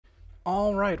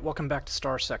Alright, welcome back to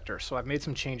Starsector. So I've made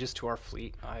some changes to our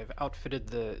fleet. I've outfitted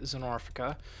the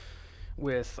Xenorifica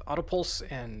with Autopulse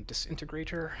and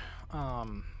Disintegrator.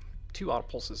 Two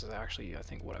Autopulses is actually, I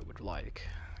think, what I would like.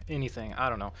 Anything, I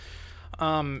don't know.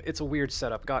 It's a weird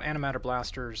setup. Got Antimatter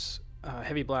Blasters,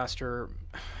 Heavy Blaster,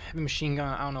 Heavy Machine Gun.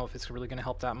 I don't know if it's really going to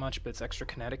help that much, but it's extra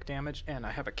kinetic damage. And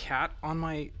I have a cat on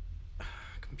my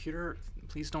computer.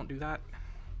 Please don't do that.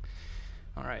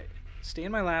 Alright, stay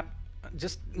in my lap.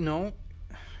 Just no,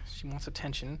 she wants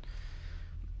attention.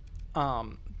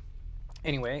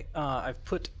 Anyway, I've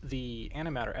put the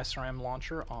Animatter SRM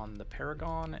launcher on the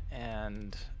Paragon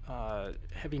and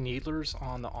heavy needlers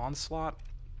on the Onslaught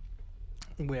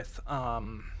with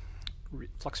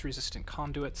flux resistant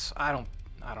conduits. I don't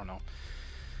know.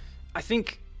 I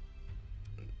think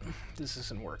this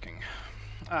isn't working.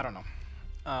 I don't know.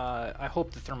 I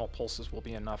hope the thermal pulses will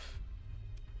be enough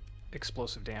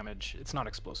explosive damage. It's not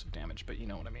explosive damage, but you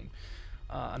know what I mean.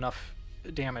 Enough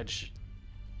damage.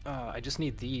 I just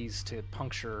need these to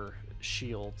puncture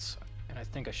shields, and I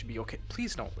think I should be okay.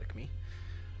 Please don't lick me.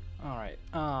 Alright,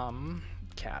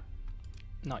 cat.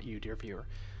 Not you, dear viewer.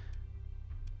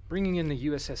 Bringing in the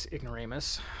USS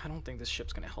Ignoramus. I don't think this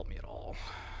ship's going to help me at all.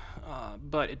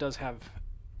 But it does have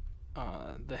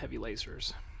the heavy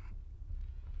lasers.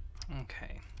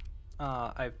 Okay.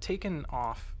 I've taken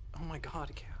off... Oh my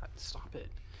god, cat. Stop it.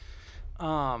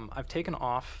 I've taken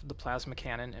off the plasma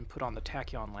cannon and put on the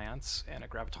tachyon lance and a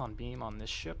graviton beam on this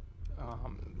ship.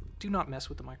 Do not mess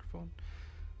with the microphone.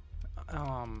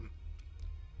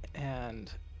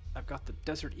 And I've got the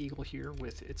Desert Eagle here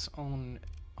with its own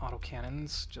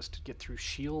autocannons just to get through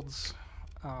shields.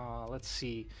 Let's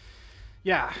see.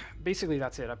 Yeah, basically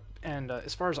that's it. And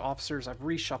as far as officers, I've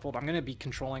reshuffled. I'm going to be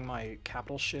controlling my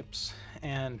capital ships,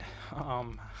 and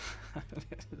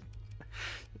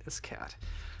this cat.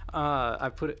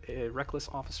 I've put a reckless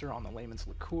officer on the layman's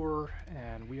liqueur,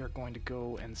 and we are going to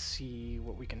go and see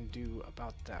what we can do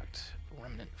about that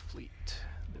remnant fleet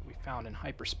that we found in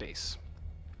hyperspace.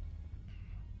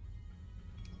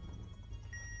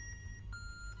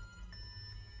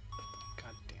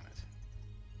 God damn it.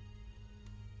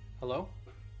 Hello?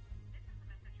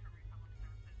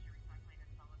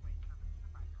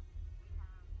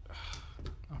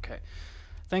 Okay.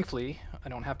 Thankfully, I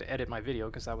don't have to edit my video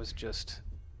because that was just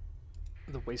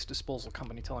the waste disposal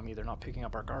company telling me they're not picking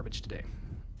up our garbage today.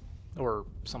 Or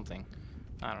something.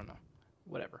 I don't know.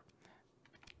 Whatever.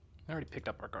 They already picked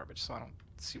up our garbage, so I don't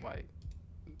see why it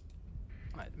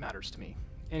matters to me.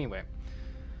 Anyway.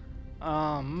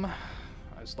 I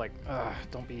was like,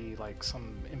 don't be like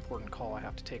some important call I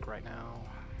have to take right now.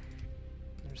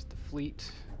 There's the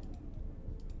fleet.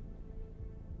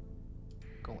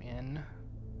 Go in.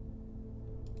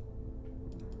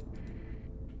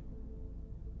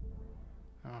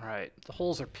 Alright, the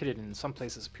holes are pitted and in some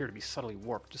places appear to be subtly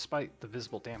warped. Despite the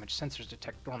visible damage, sensors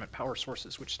detect dormant power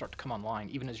sources which start to come online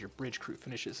even as your bridge crew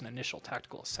finishes an initial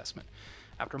tactical assessment.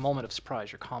 After a moment of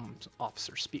surprise, your comms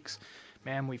officer speaks.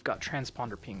 Ma'am, we've got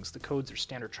transponder pings. The codes are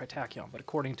standard tritachyon, but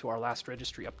according to our last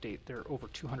registry update, they're over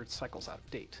 200 cycles out of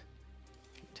date.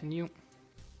 Continue.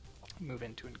 Move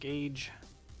into engage.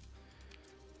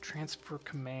 Transfer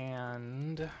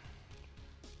command...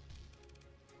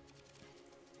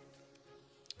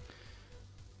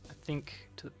 think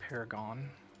to the Paragon.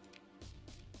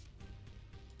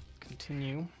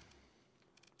 Continue.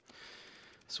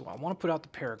 So I want to put out the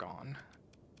Paragon,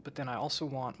 but then I also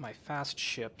want my fast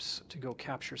ships to go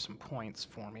capture some points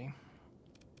for me.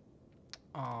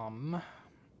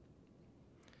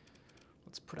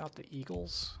 Let's put out the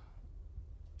Eagles.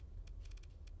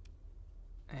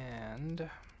 And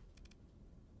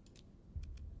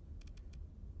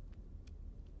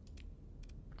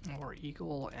or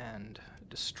Eagle and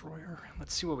Destroyer.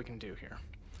 Let's see what we can do here.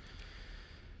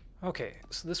 Okay,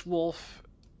 so this wolf,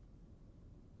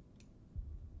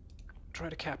 try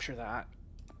to capture that.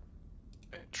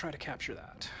 Try to capture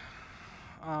that.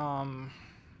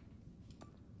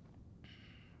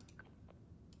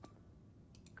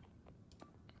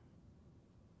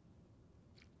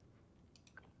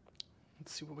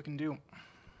 Let's see what we can do.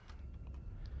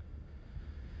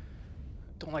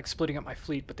 Don't like splitting up my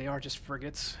fleet, but they are just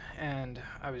frigates, and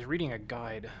I was reading a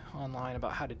guide online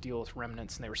about how to deal with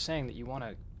remnants, and they were saying that you want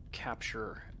to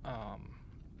capture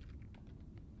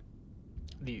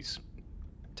these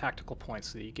tactical points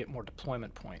so that you get more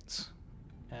deployment points,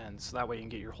 and so that way you can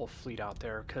get your whole fleet out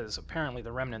there, because apparently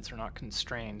the remnants are not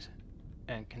constrained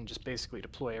and can just basically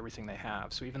deploy everything they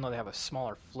have. So even though they have a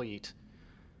smaller fleet,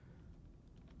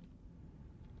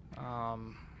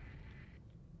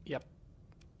 yep,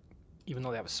 even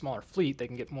though they have a smaller fleet, they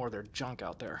can get more of their junk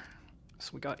out there.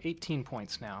 So we got 18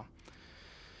 points now.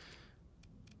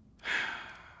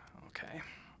 Okay.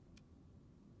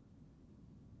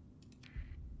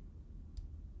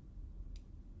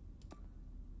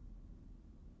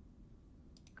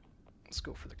 Let's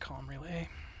go for the comm relay.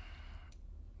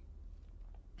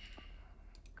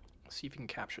 See if you can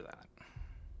capture that.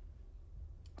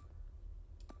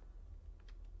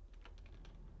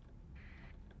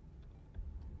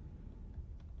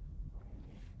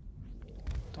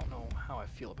 Don't know how I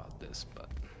feel about this, but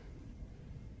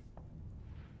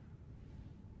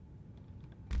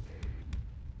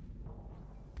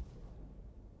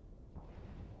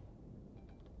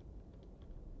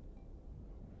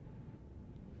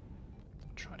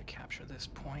try to capture this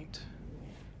point.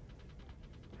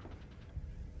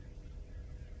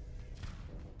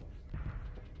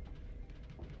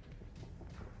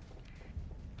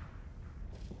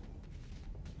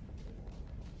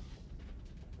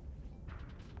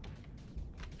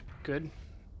 Good.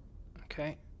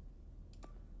 Okay.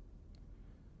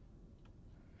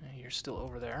 You're still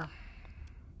over there.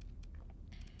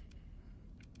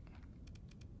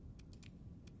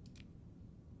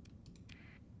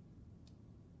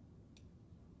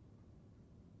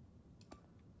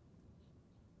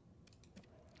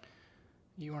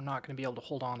 You are not going to be able to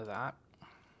hold on to that.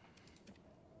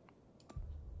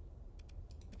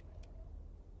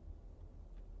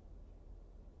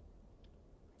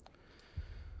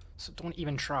 So don't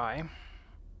even try.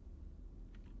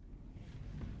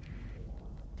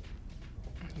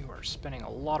 You are spending a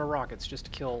lot of rockets just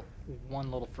to kill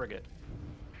one little frigate.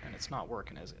 And it's not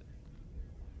working, is it?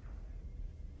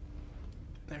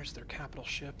 There's their capital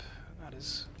ship. That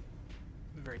is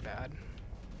very bad.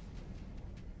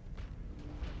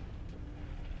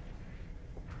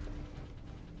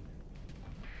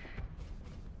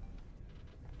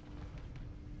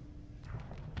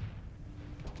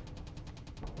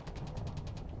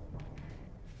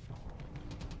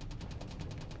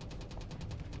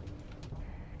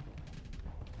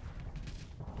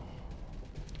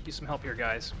 Use some help here,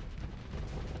 guys.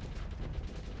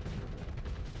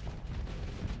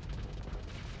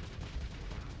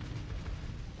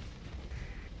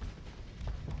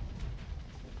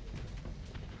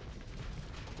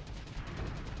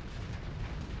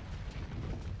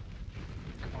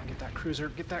 Come on, get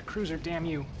that cruiser, damn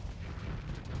you.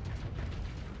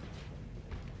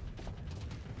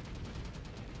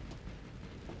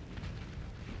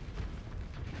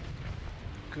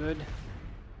 Good.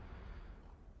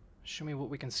 Show me what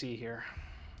we can see here.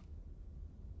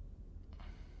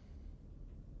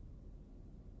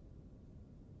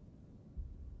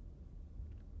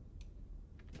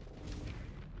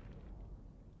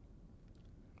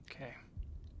 Okay.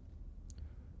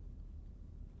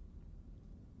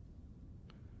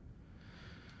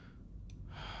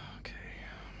 Okay.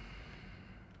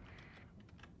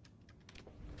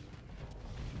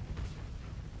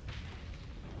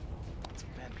 Let's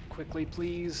vent quickly,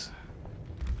 please.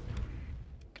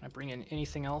 Can I bring in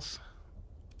anything else?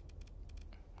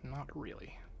 Not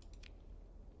really.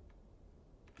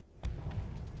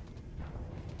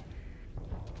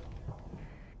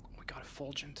 We got a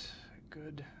Fulgent.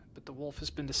 Good. But the wolf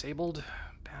has been disabled.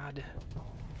 Bad.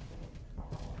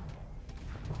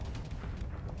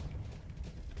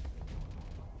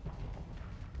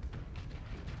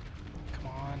 Come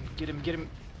on. Get him, get him.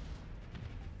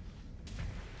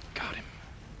 Got him.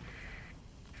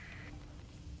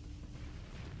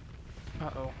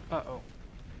 Uh-oh, uh-oh.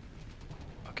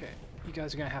 Okay, you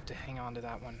guys are gonna have to hang on to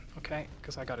that one, okay?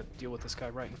 Because I gotta deal with this guy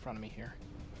right in front of me here.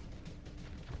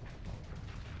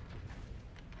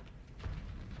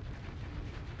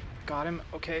 Got him,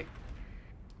 okay.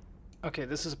 Okay,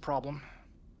 this is a problem.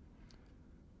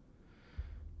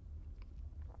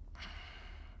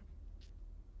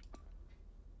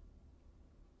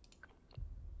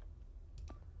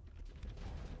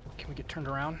 Can we get turned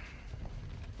around?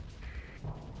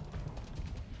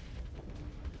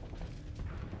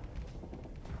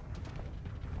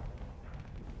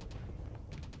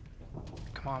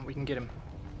 Come on, we can get him.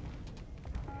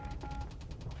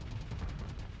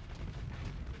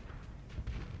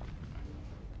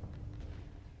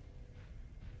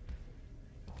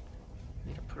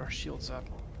 Need to put our shields up.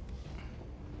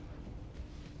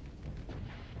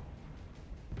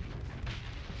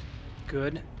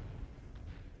 Good.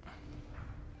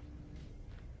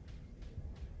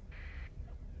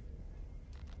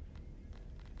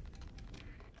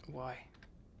 Why?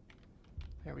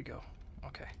 There we go.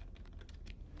 Okay.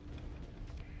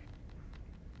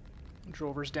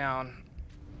 Drover's down.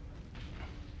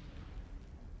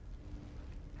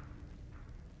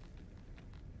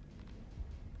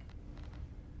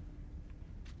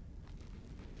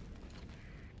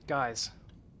 Guys.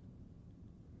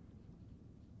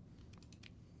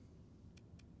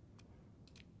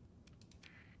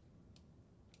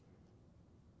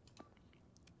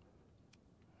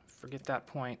 Forget that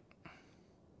point.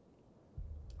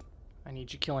 I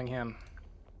need you killing him.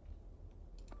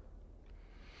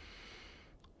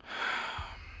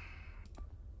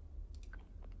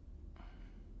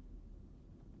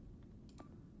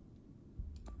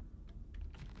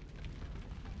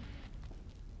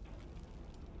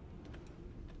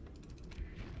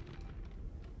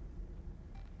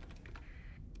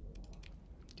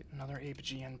 Get another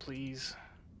APGN, please.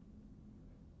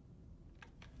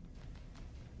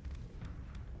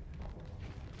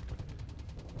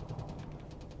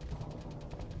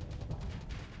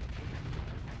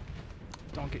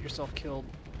 Don't get yourself killed.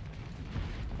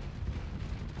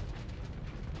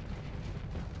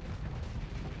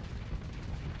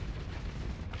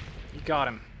 You got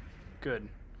him. Good.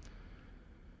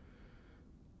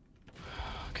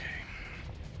 Okay.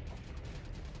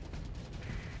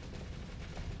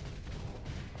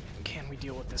 Can we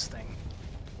deal with this thing?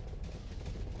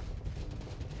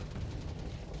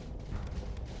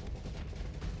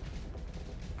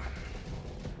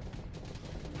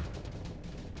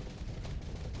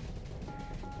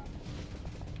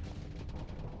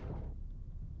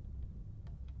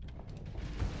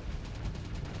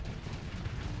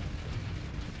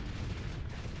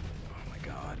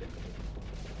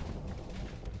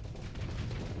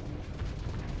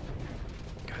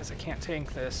 I can't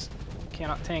tank this.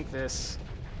 Cannot tank this.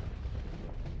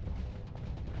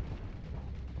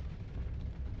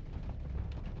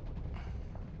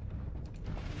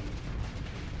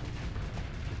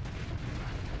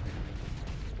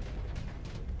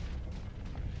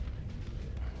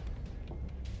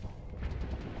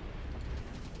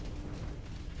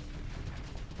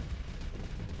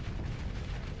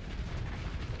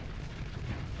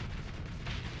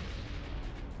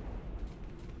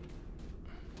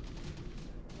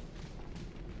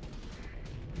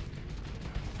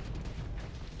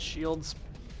 Shields.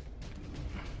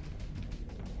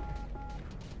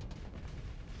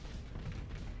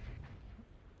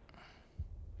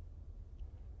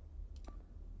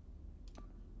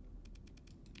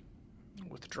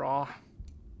 Withdraw.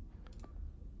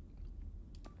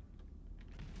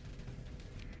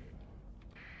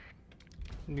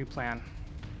 New plan.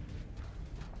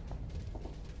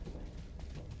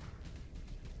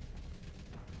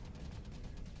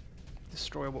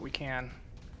 Destroy what we can.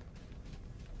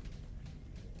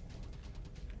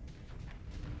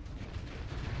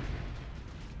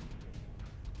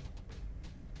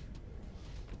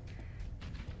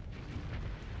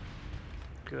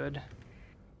 Good.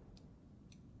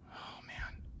 Oh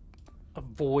man.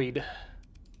 Avoid.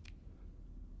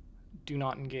 Do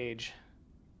not engage.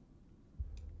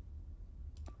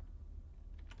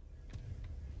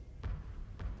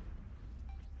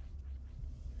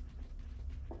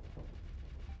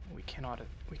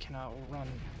 We cannot run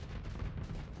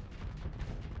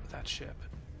that ship.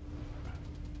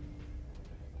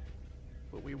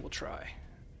 But we will try.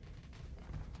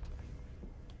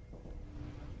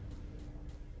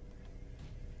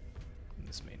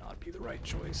 This may not be the right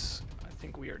choice. I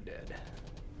think we are dead.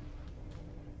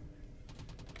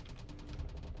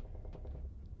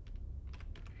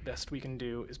 Best we can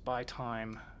do is buy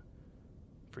time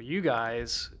for you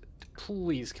guys to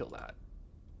please kill that.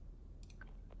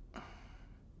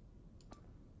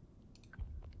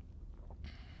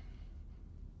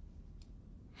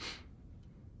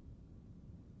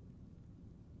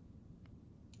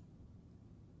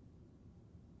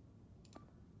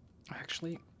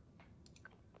 Actually,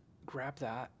 grab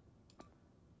that.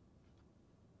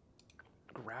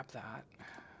 Grab that.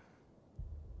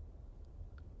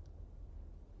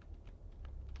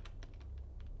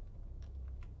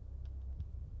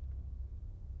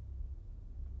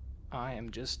 I am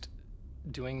just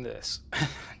doing this.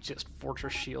 Just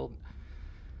Fortress Shield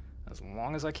as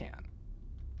long as I can.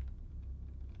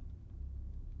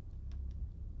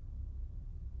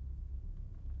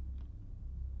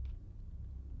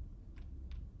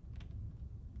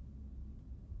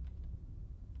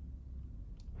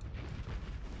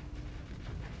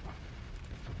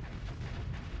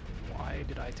 Why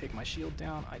did I take my shield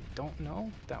down? I don't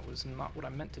know. That was not what I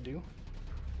meant to do.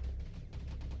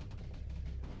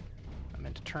 I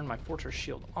meant to turn my Fortress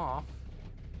Shield off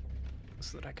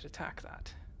so that I could attack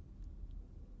that.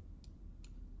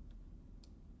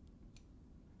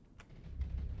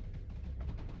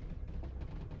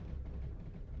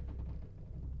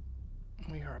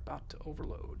 We are about to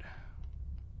overload.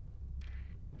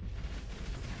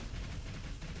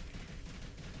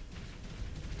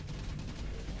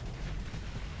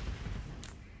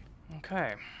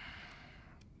 Okay.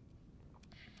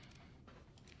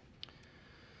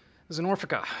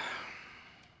 Xenorphica.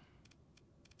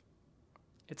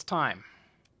 It's time.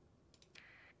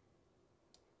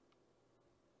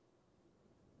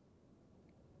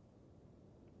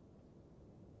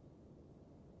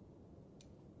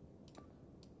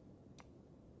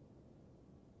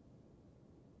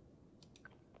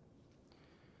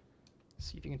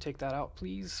 See if you can take that out,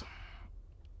 please.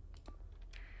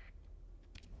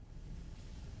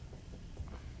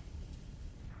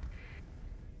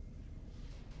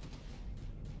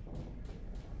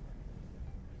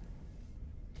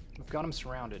 We've got him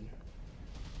surrounded.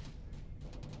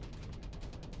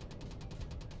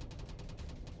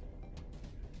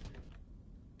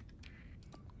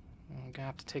 I'm gonna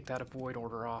have to take that avoid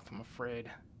order off, I'm afraid.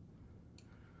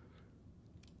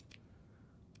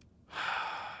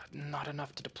 Not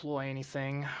enough to deploy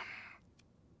anything.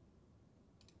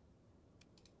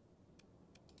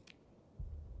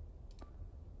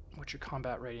 What's your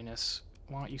combat readiness?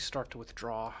 Why don't you start to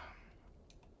withdraw?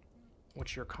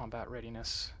 What's your combat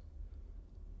readiness?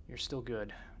 You're still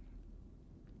good.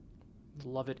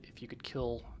 Love it if you could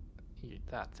kill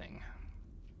that thing.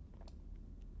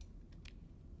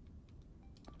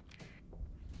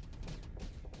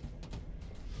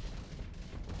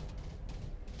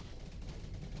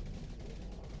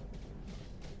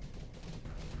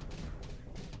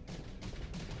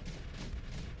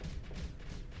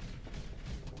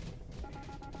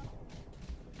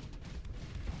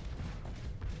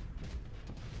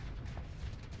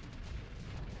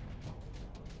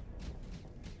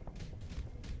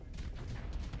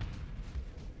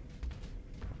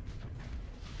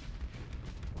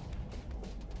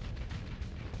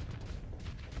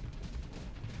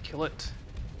 Kill it.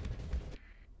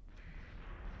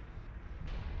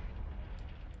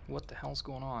 What the hell's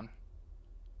going on?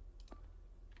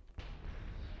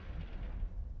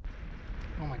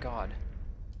 Oh my god.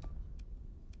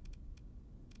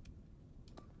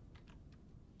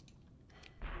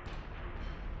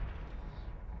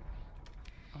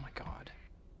 Oh my god.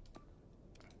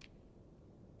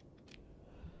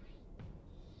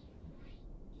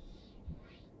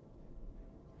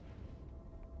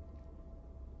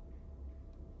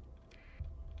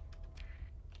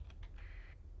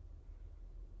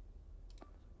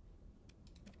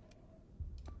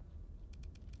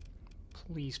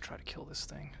 Please try to kill this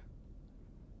thing.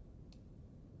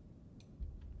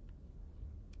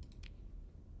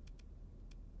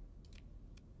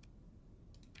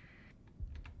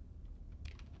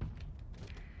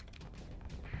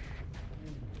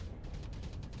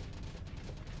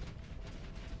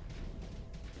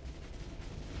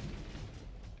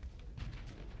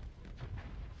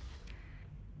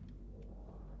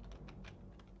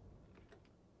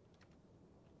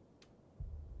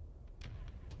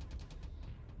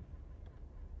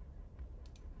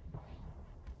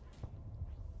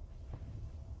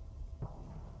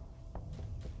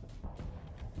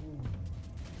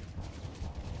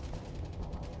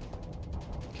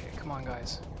 Come on,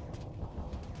 guys.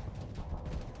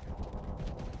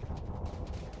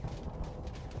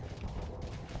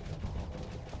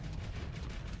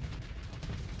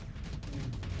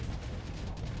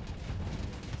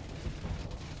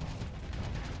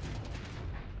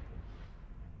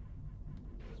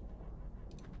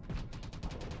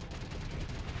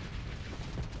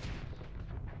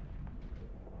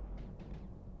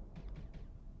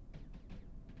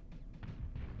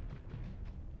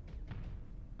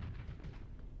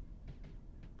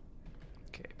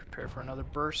 Prepare for another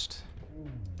burst.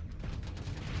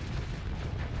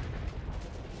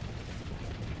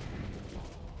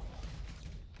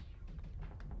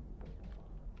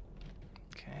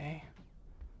 Okay.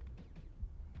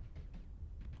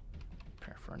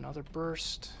 Prepare for another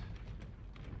burst.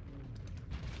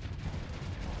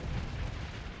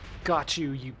 Got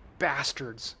you, you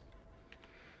bastards.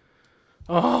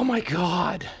 Oh my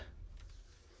god.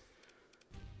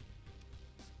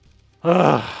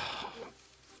 Ugh.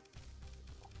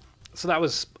 So that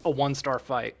was a 1-star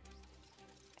fight.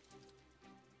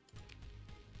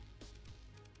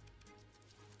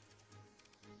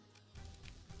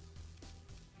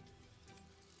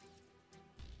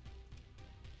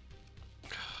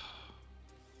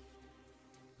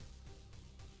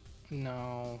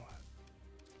 No.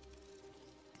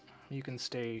 You can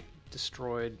stay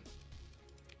destroyed.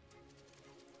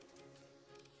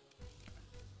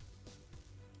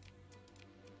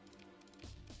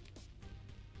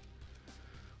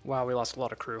 Wow, we lost a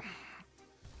lot of crew.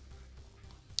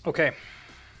 Okay.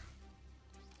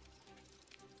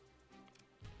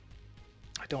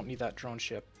 I don't need that drone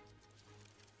ship.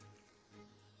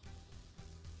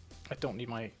 I don't need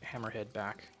my hammerhead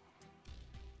back.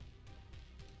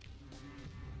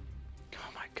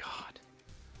 Oh my god.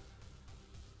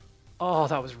 Oh,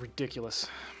 that was ridiculous.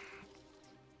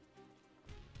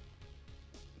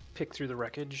 Pick through the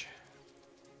wreckage.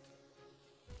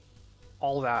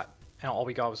 All that, and all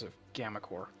we got was a gamma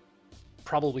core.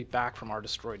 Probably back from our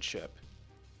destroyed ship.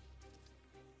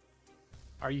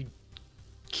 Are you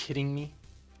kidding me?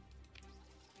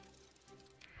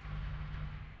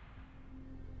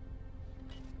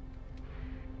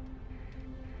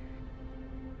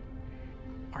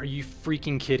 Are you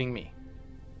freaking kidding me?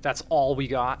 That's all we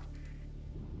got?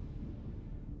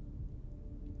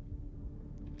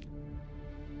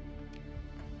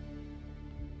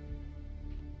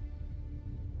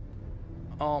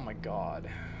 Oh my god.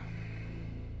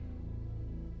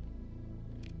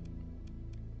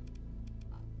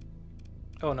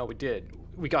 Oh no, we did.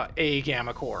 We got a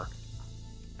gamma core.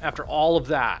 After all of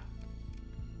that.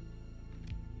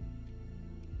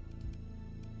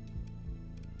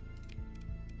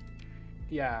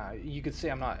 Yeah, you could say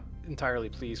I'm not entirely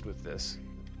pleased with this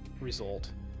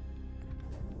result.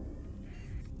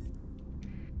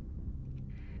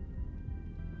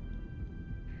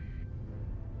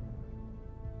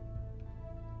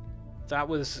 That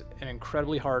was an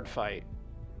incredibly hard fight.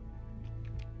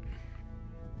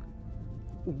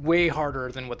 Way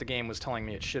harder than what the game was telling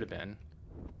me it should have been.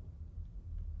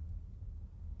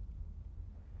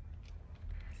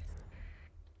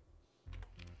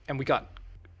 And we got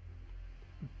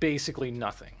basically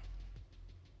nothing.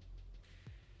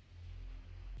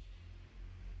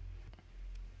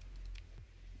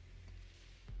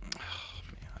 Oh,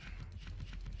 man.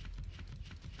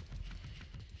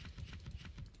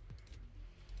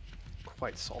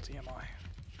 Quite salty am I.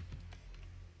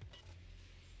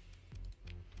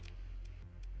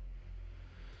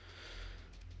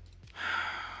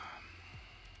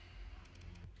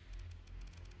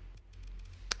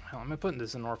 Well, I'm putting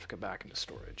this Norfolk back into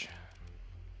storage.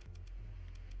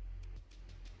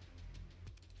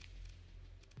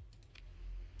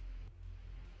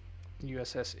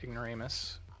 USS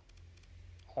Ignoramus,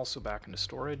 also back into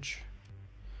storage.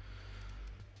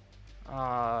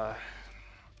 The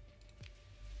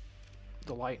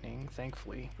Lightning,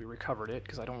 thankfully, we recovered it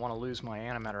because I don't want to lose my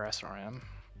Animatter SRM.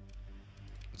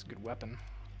 It's a good weapon.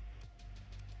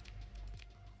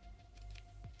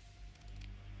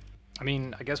 I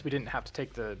mean, I guess we didn't have to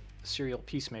take the serial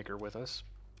Peacemaker with us,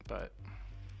 but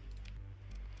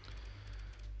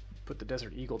put the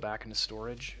Desert Eagle back into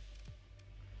storage.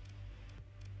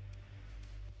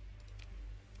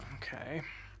 Okay.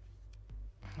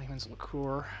 Lehman's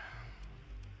Liqueur.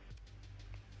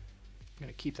 I'm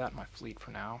going to keep that in my fleet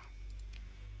for now.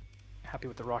 Happy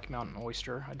with the Rocky Mountain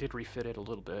Oyster. I did refit it a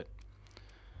little bit.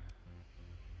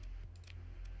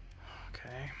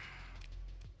 Okay.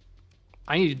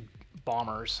 I need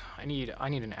bombers. I need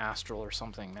an Astral or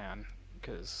something, man,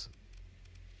 because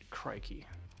crikey.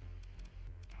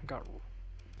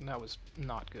 That was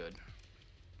not good.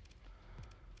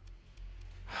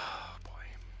 Oh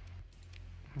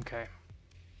boy. Okay.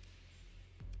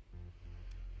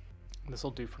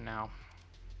 This'll do for now.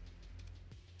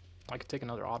 I could take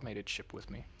another automated ship with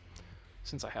me,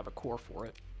 since I have a core for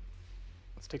it.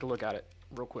 Let's take a look at it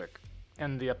real quick.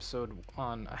 End the episode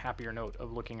on a happier note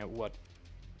of looking at what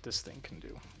this thing can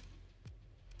do.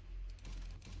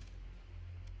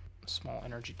 Small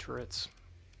energy turrets.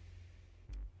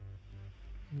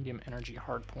 Medium energy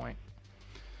hardpoint.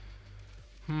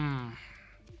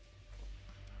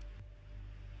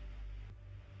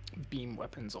 Beam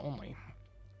weapons only.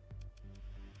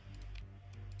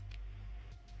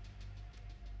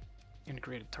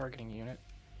 Integrated targeting unit.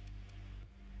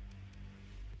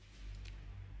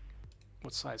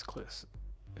 What size class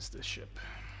is this ship?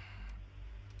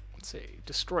 Let's say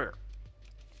destroyer.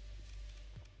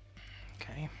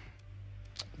 Okay.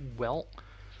 Well,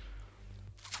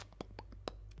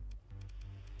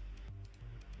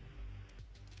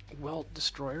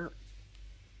 destroyer.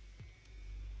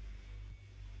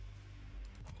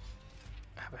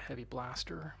 Have a heavy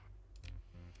blaster.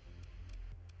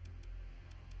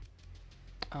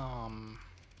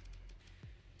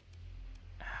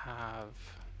 Have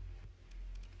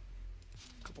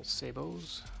a couple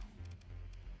sabos.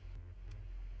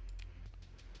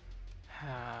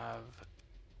 Have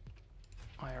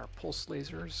IR pulse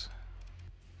lasers.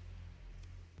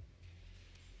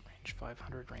 Range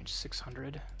 500, range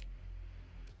 600.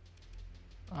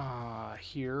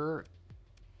 Here.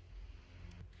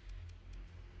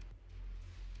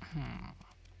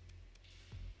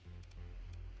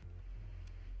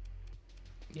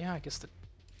 Yeah, I guess the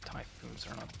Typhoons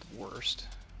are not the worst.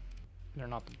 They're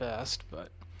not the best,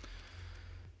 but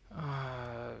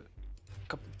a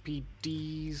couple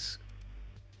PDs.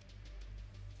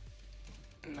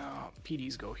 No,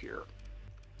 PDs go here.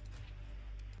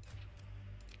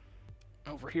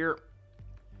 Over here.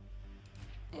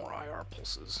 More IR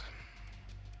pulses.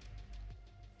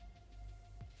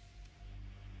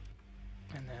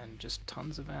 And then just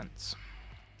tons of vents.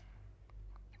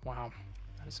 Wow,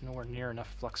 that is nowhere near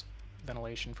enough flux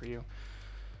ventilation for you.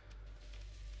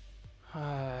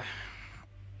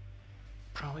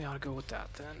 Probably ought to go with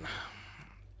that then.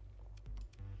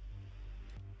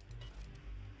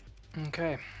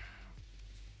 Okay.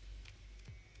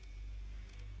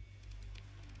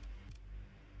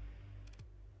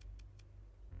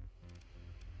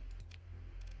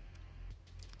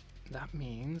 That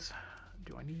means,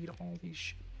 do I need all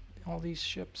these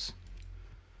ships?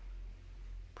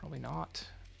 Probably not.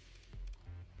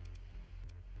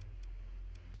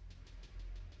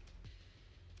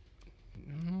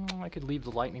 I could leave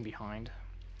the lightning behind.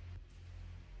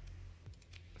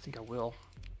 I think I will.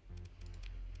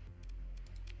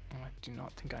 I do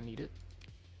not think I need it.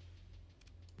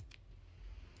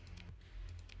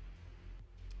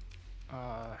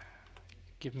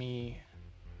 Give me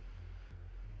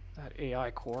that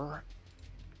AI core.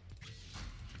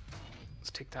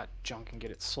 Let's take that junk and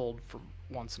get it sold for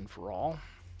once and for all.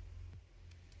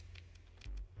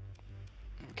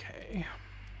 Okay.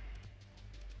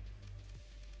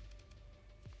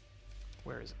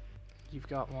 Where is it? You've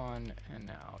got one, and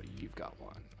now you've got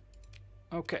one.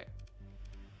 Okay.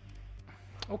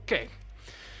 Okay.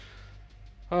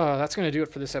 That's gonna do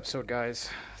it for this episode, guys.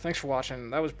 Thanks for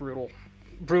watching. That was brutal.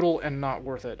 Brutal and not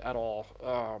worth it at all.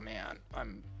 Oh man,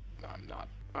 I'm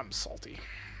salty.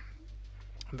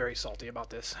 I'm very salty about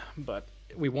this, but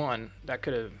we won. That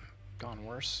could have gone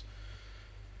worse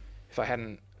if I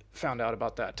hadn't found out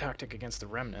about that tactic against the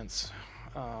remnants.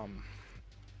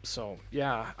 So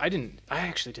yeah, I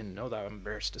actually didn't know that. I'm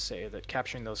embarrassed to say that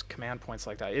capturing those command points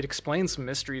like that, it explains some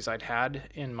mysteries I'd had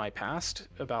in my past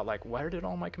about like where did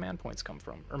all my command points come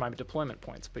from, or my deployment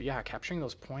points. But yeah, capturing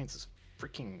those points is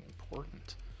freaking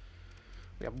important.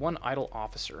 We have one idle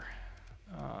officer.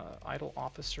 Idle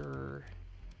officer,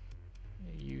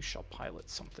 you shall pilot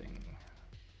something.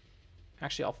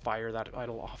 Actually, I'll fire that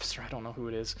idle officer. I don't know who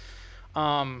it is.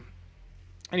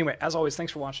 Anyway, as always,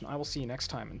 thanks for watching. I will see you next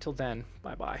time. Until then,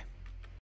 bye-bye.